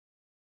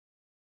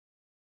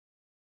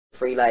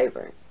free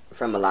labor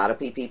from a lot of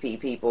PPP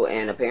people,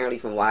 and apparently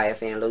from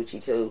YFN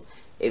Lucci too.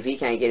 If he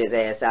can't get his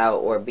ass out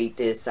or beat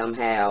this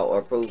somehow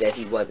or prove that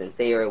he wasn't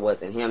there, it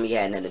wasn't him, he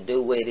had nothing to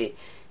do with it,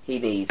 he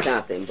needs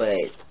something. But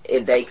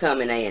if they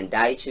come and they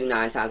indict you,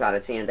 9 times out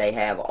of 10, they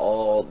have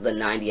all the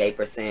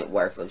 98%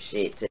 worth of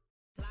shit to.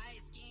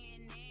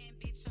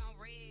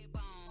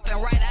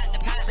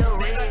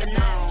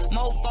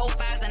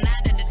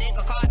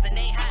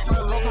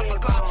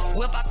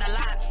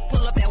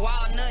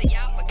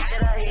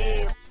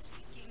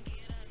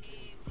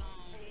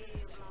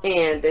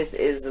 And this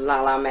is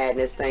Lala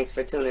Madness. Thanks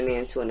for tuning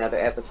in to another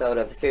episode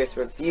of the Fierce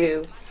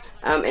Review.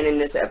 And in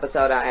this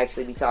episode, I'll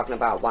actually be talking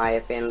about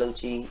YFN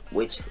Lucci,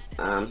 which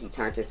he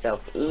turned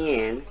himself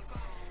in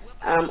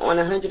on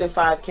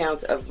 105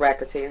 counts of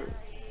racketeering.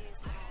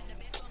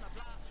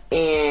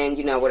 And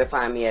you know where to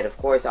find me at, of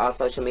course, all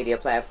social media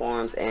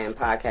platforms and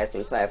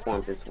podcasting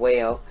platforms as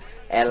well.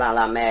 At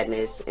Lala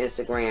Madness.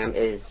 Instagram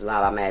is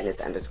Lala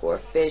Madness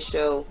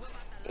 _official.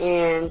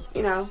 And,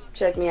 you know,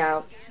 check me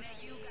out.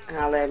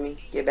 Holler at me.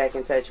 Get back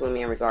in touch with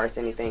me in regards to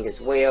anything as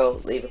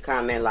well. Leave a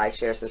comment, like,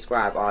 share,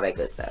 subscribe, all that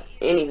good stuff.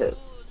 Anywho.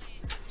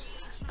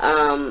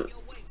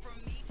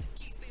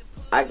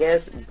 I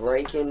guess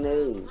breaking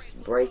news.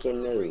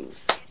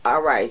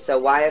 Alright,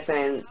 so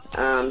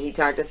YFN, he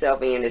turned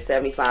himself in to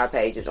 75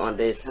 pages on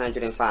this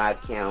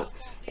 105 count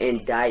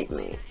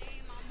indictment.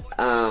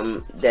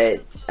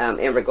 That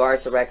in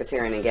regards to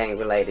racketeering and gang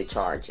related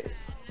charges.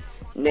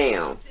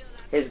 Now,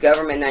 his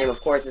government name,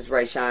 of course, is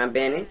Rayshawn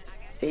Bennett.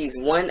 He's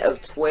one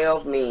of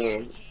 12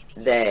 men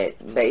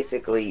that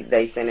basically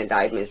they sent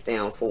indictments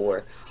down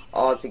for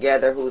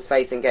altogether, who's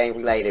facing gang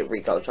related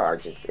RICO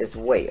charges as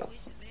well.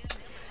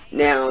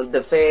 Now,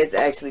 the feds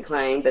actually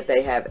claim that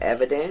they have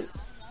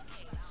evidence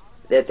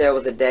that there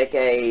was a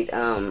decade,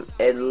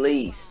 at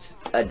least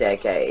a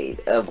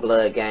decade of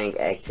blood gang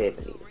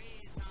activity.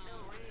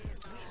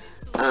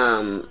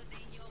 I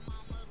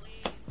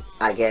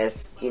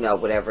guess, you know,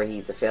 whatever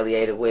he's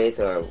affiliated with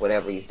or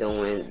whatever he's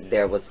doing,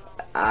 there was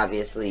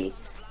obviously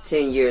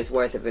 10 years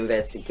worth of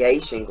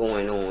investigation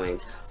going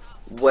on.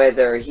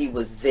 Whether he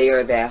was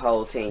there that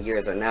whole 10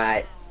 years or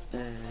not,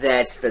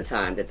 that's the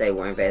time that they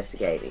were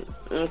investigating.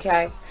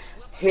 Okay?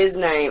 His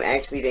name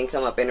actually didn't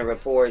come up in the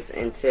reports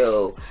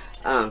until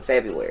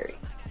February.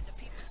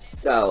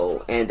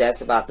 So, and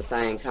that's about the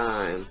same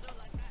time,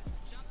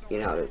 you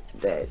know,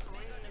 that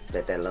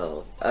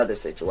little other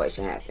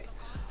situation happened,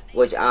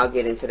 which I'll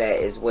get into that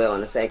as well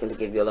in a second to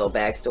give you a little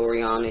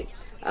backstory on it.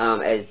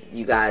 As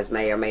you guys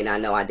may or may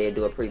not know, I did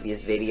do a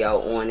previous video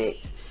on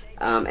it,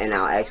 and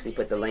I'll actually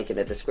put the link in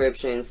the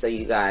description so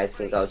you guys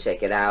can go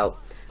check it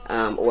out,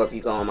 or if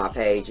you go on my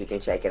page you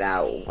can check it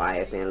out.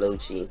 YFN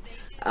Lucci,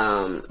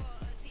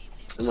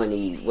 when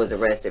he was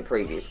arrested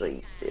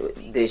previously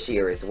this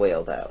year as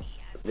well, though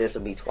this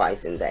will be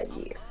twice in that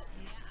year.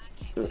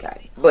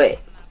 Okay, but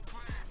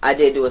I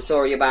did do a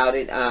story about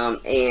it,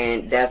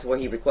 and that's where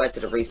he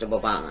requested a reasonable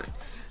bond.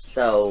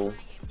 So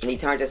he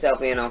turned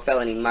himself in on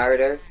felony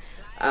murder,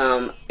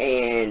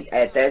 and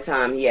at that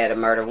time he had a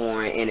murder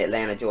warrant in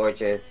Atlanta,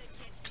 Georgia,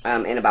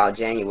 in about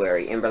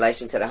January in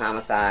relation to the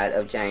homicide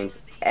of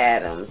James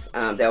Adams.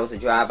 There was a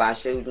drive-by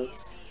shooting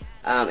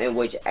in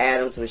which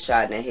Adams was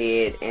shot in the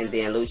head, and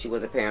then Lucci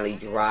was apparently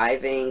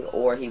driving,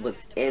 or he was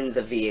in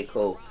the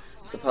vehicle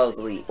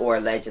supposedly or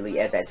allegedly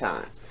at that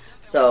time.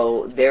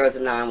 So there was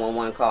a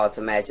 911 call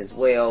to match as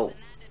well,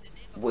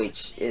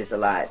 which is a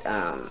lot,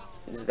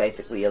 is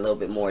basically a little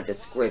bit more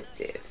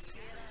descriptive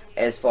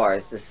as far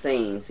as the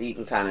scene. So you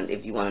can kind of,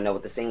 if you want to know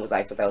what the scene was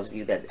like, for those of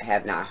you that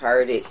have not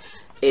heard it,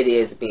 it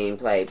is being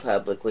played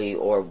publicly,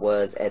 or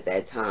was at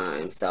that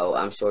time. So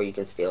I'm sure you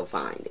can still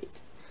find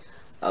it.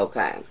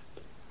 Okay.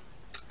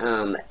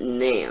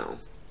 Now,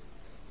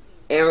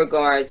 in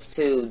regards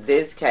to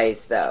this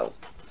case though,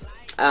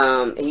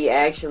 he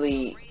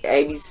actually,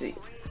 Atlanta's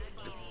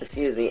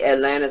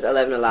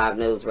 11 Alive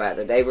News,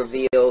 rather, they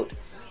revealed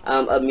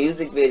a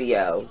music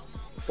video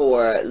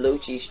for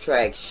Lucci's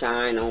track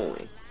Shine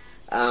On.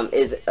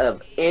 Is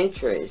of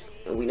interest.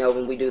 We know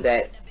when we do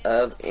that,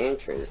 of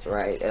interest,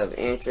 right? Of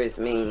interest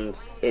means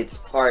it's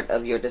part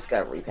of your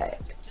discovery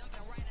pack.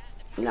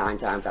 9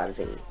 times out of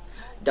 10.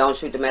 Don't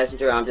shoot the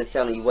messenger. I'm just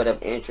telling you what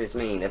of interest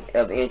mean.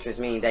 Of interest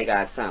mean they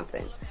got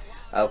something.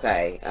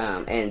 Okay.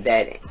 And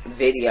that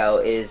video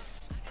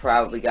is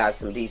probably got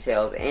some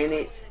details in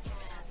it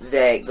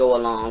that go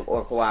along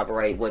or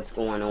corroborate what's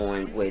going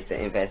on with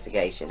the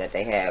investigation that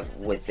they have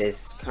with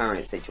this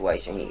current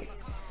situation here.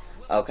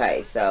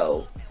 Okay,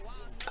 so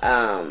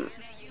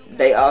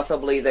they also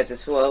believe that the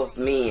 12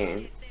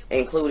 men,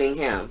 including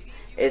him,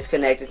 is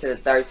connected to the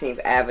 13th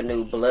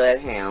Avenue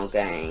Bloodhound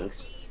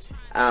gangs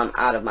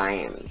out of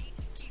Miami.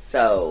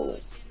 So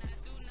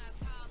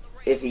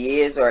if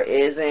he is or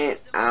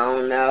isn't, I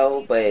don't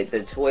know, but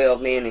the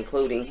 12 men,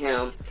 including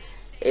him,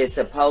 is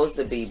supposed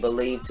to be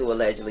believed to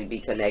allegedly be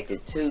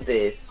connected to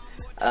this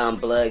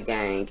blood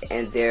gang,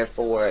 and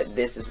therefore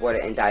this is where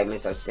the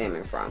indictments are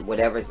stemming from,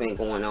 whatever's been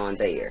going on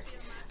there.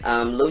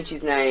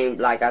 Lucci's name,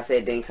 like I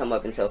said, didn't come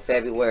up until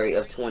February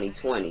of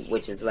 2020,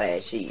 which is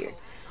last year.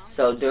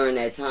 So during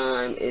that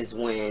time is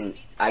when,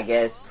 I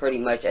guess, pretty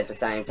much at the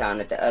same time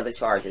that the other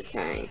charges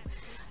came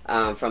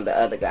from the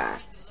other guy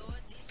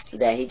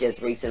that he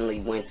just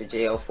recently went to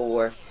jail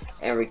for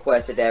and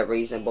requested that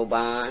reasonable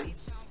bond.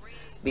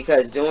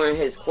 Because during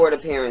his court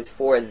appearance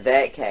for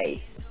that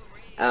case,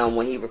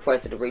 when he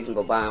requested a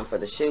reasonable bond for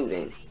the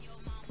shooting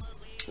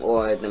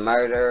or the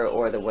murder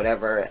or the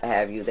whatever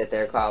have you that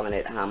they're calling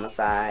it,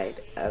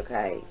 homicide,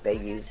 okay, they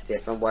use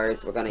different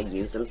words, we're going to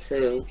use them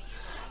too.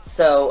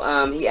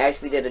 So he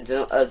actually did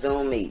a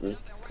Zoom meeting,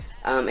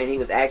 and he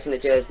was asking the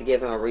judge to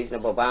give him a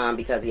reasonable bond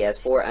because he has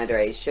 4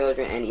 underage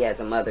children and he has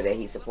a mother that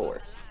he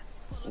supports,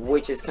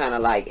 which is kind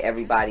of like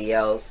everybody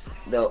else,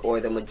 or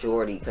the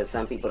majority, because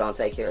some people don't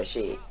take care of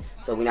shit.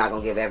 So we're not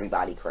going to give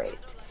everybody credit.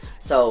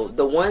 So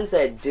the ones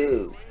that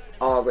do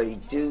already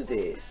do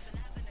this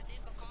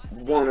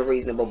want a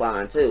reasonable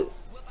bond too.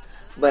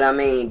 But I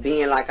mean,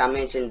 being like I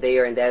mentioned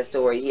there in that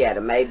story, he had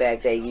a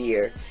Maybach that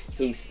year.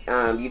 He's,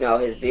 you know,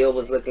 his deal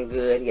was looking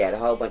good. He had a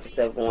whole bunch of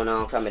stuff going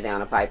on, coming down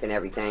the pipe and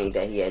everything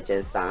that he had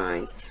just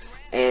signed.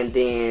 And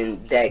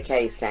then that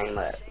case came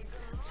up.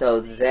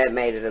 So that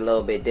made it a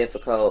little bit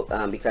difficult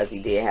because he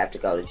did have to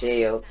go to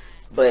jail.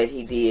 But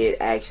he did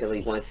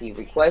actually, once he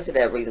requested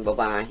that reasonable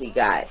bond, he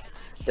got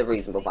the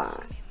reasonable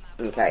bond.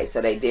 Okay,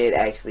 so they did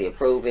actually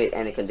approve it,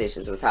 and the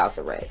conditions was house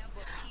arrest.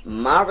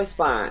 My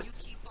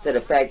response to the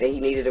fact that he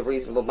needed a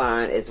reasonable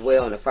bond as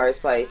well in the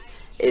first place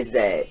is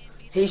that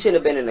he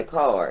shouldn't have been in the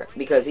car,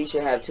 because he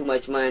should have too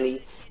much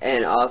money,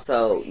 and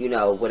also, you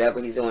know,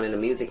 whatever he's doing in the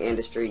music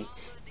industry,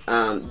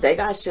 they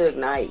got Suge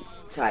Knight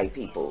type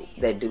people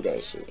that do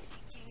that shit.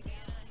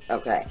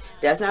 Okay,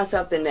 that's not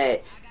something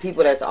that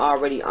people that's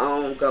already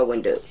on go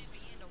and do.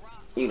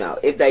 You know,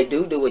 if they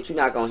do it, you're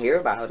not gonna hear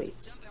about it.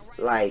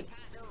 Like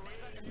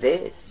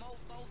this,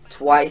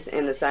 twice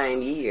in the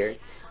same year.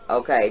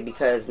 Okay,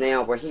 because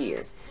now we're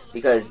here.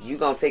 Because you're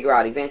going to figure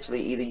out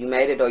eventually either you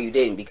made it or you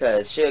didn't.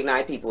 Because Suge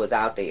Knight people is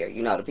out there.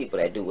 You know, the people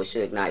that do what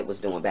Suge Knight was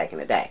doing back in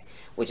the day.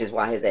 Which is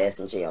why his ass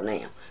in jail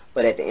now.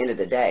 But at the end of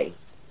the day,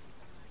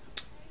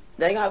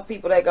 they got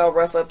people that go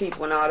rough up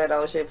people and all that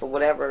old shit for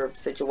whatever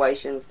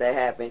situations that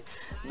happen.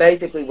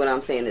 Basically, what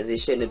I'm saying is it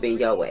shouldn't have been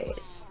your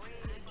ass.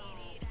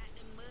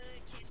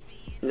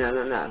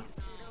 No.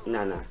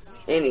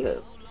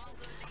 Anywho.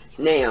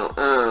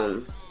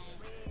 Now,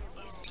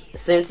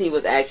 since he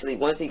was actually,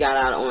 once he got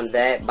out on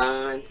that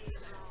bond,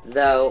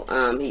 though,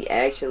 he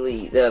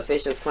actually, the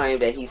officials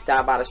claimed that he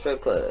stopped by the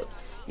strip club.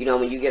 You know,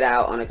 when you get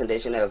out on a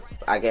condition of,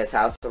 I guess,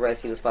 house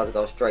arrest, he was supposed to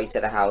go straight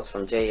to the house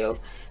from jail.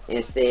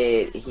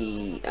 Instead,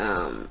 he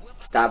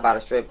stopped by the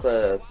strip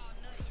club,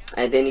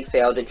 and then he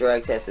failed the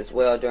drug test as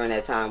well during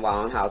that time while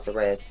on house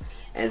arrest.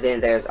 And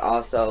then there's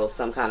also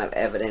some kind of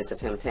evidence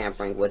of him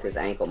tampering with his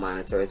ankle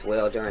monitor as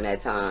well during that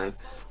time,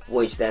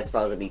 which that's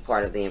supposed to be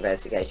part of the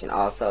investigation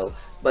also.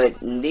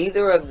 But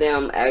neither of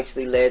them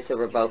actually led to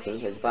revoking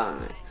his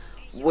bond,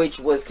 which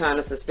was kind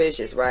of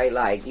suspicious, right?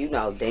 Like, you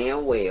know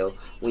damn well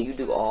when you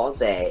do all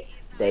that,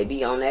 they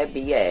be on that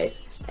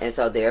BS, and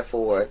so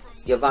therefore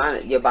your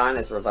bond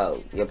is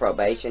revoked. Your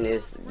probation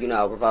is, you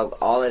know, revoked.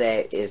 All of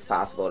that is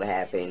possible to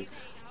happen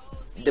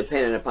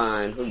depending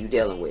upon who you're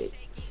dealing with.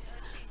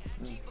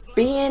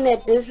 Being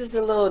that this is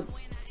a little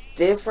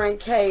different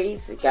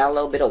case, it got a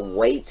little bit of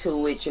weight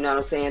to it, you know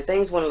what I'm saying?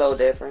 Things went a little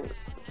different.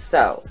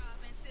 So,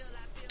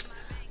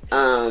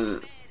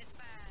 I'm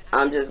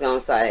just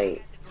gonna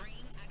say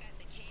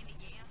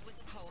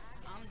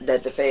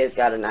that the feds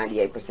got a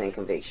 98%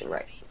 conviction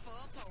rate.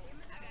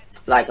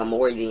 Like a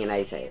more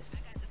DNA test.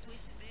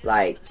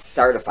 Like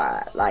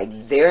certified. Like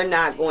they're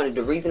not going to,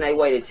 the reason they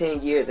waited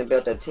 10 years and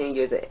built up 10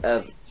 years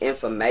of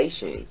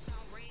information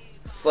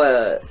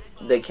for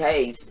the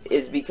case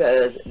is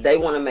because they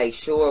want to make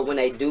sure when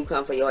they do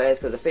come for your ass,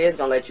 because the feds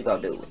gonna let you go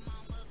do it.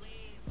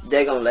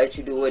 They're gonna let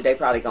you do it. They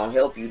probably gonna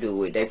help you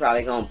do it. They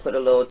probably gonna put a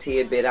little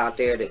tidbit out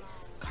there to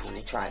come on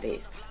and try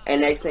this. And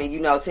next thing you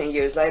know, 10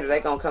 years later, they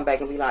gonna come back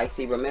and be like,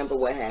 see, remember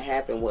what had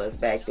happened was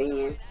back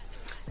then?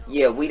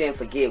 Yeah, we didn't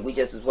forget. We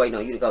just was waiting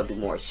on you to go do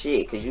more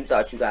shit because you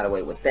thought you got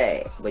away with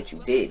that, but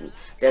you didn't.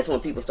 That's when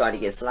people start to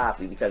get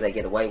sloppy because they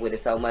get away with it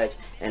so much,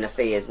 and the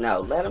feds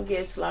know. Let them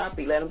get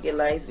sloppy. Let them get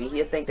lazy.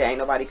 He'll think there ain't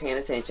nobody paying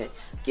attention.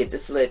 Get the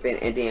slipping,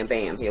 and then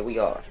bam, here we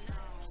are.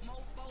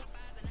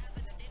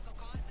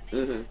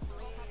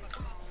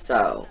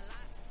 So,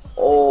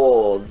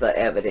 all the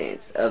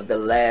evidence of the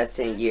last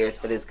 10 years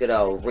for this good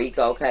old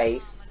RICO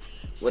case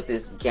with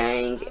this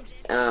gang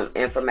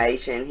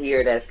information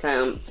here that's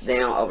come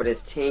down over this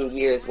 10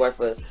 years worth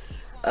of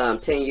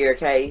 10-year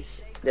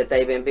case that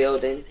they've been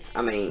building.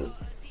 I mean,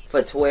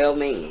 for 12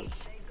 men.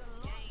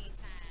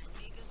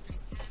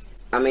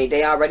 I mean,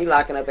 they already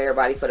locking up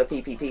everybody for the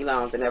PPP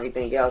loans and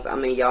everything else. I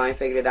mean, y'all ain't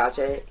figured it out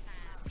yet.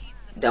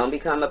 Don't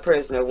become a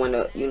prisoner when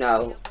the, you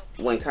know,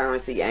 when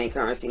currency ain't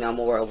currency no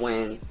more,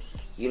 when,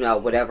 you know,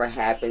 whatever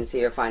happens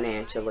here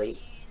financially.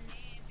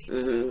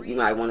 You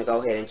might want to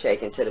go ahead and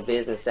check into the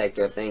business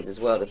sector of things as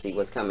well to see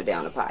what's coming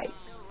down the pipe.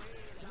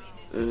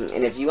 And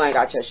if you ain't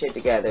got your shit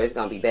together, it's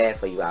going to be bad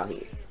for you out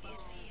here.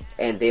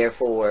 And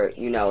therefore,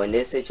 you know, in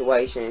this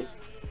situation,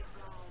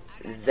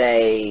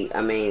 they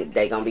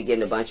gonna be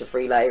getting a bunch of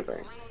free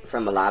labor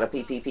from a lot of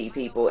PPP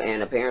people,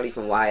 and apparently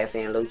from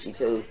YFN Lucci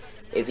too.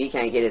 If he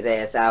can't get his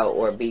ass out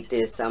or beat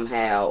this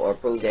somehow or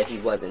prove that he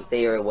wasn't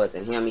there, it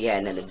wasn't him, he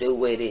had nothing to do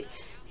with it,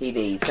 he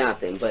needs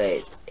something.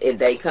 But if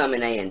they come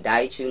and they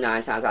indict you,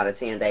 9 times out of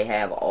 10 they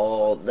have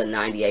all the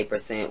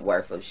 98%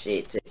 worth of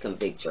shit to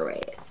convict your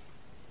ass.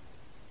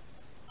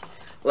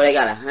 Well, they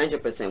got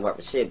 100% worth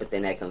of shit, but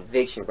then that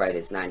conviction rate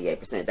is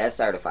 98%. That's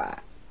certified.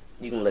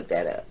 You can look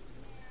that up.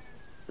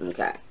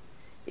 Okay.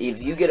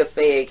 If you get a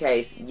Fed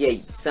case, yeah,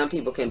 some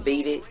people can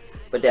beat it,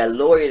 but that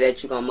lawyer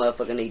that you gonna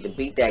motherfucker need to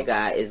beat that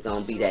guy is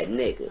gonna be that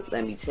nigga.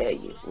 Let me tell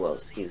you. Well,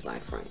 excuse my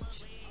French.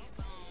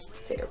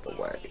 It's a terrible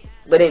word.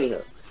 But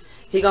anywho,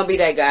 he gonna be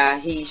that guy,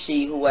 he,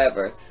 she,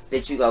 whoever,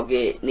 that you gonna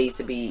get needs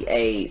to be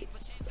a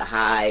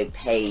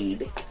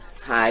high-paid,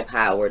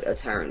 high-powered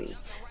attorney.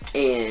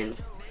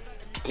 And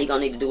he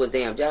gonna need to do his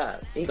damn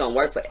job. He gonna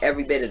work for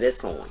every bit of this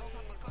coin.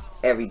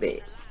 Every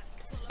bit.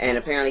 And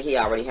apparently he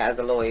already has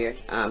a lawyer.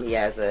 He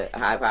has a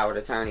high-powered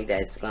attorney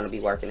that's going to be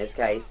working this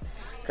case.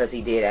 Because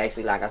he did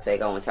actually, like I said,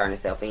 go and turn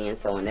himself in.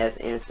 So in this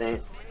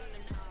instance,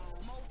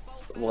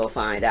 we'll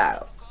find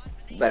out.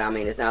 But, I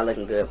mean, it's not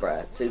looking good,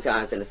 bruh. 2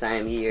 times in the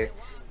same year.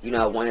 You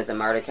know, one is a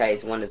murder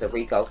case, one is a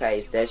RICO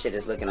case. That shit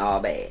is looking all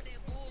bad.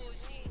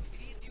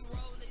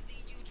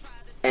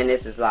 And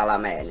this is La La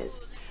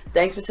Madness.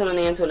 Thanks for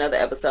tuning in to another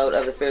episode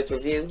of The Fierce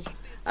Review.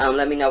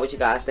 Let me know what you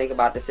guys think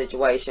about the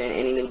situation.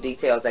 Any new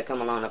details that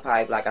come along the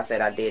pipe. Like I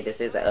said,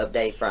 this is an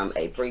update from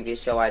a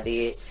previous show I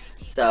did.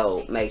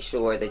 So make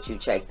sure that you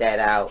check that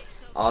out.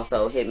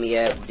 Also, hit me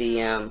up,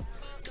 DM,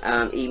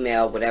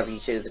 email, whatever you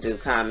choose to do,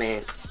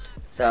 comment.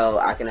 So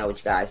I can know what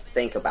you guys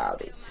think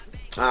about it.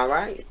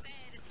 Alright.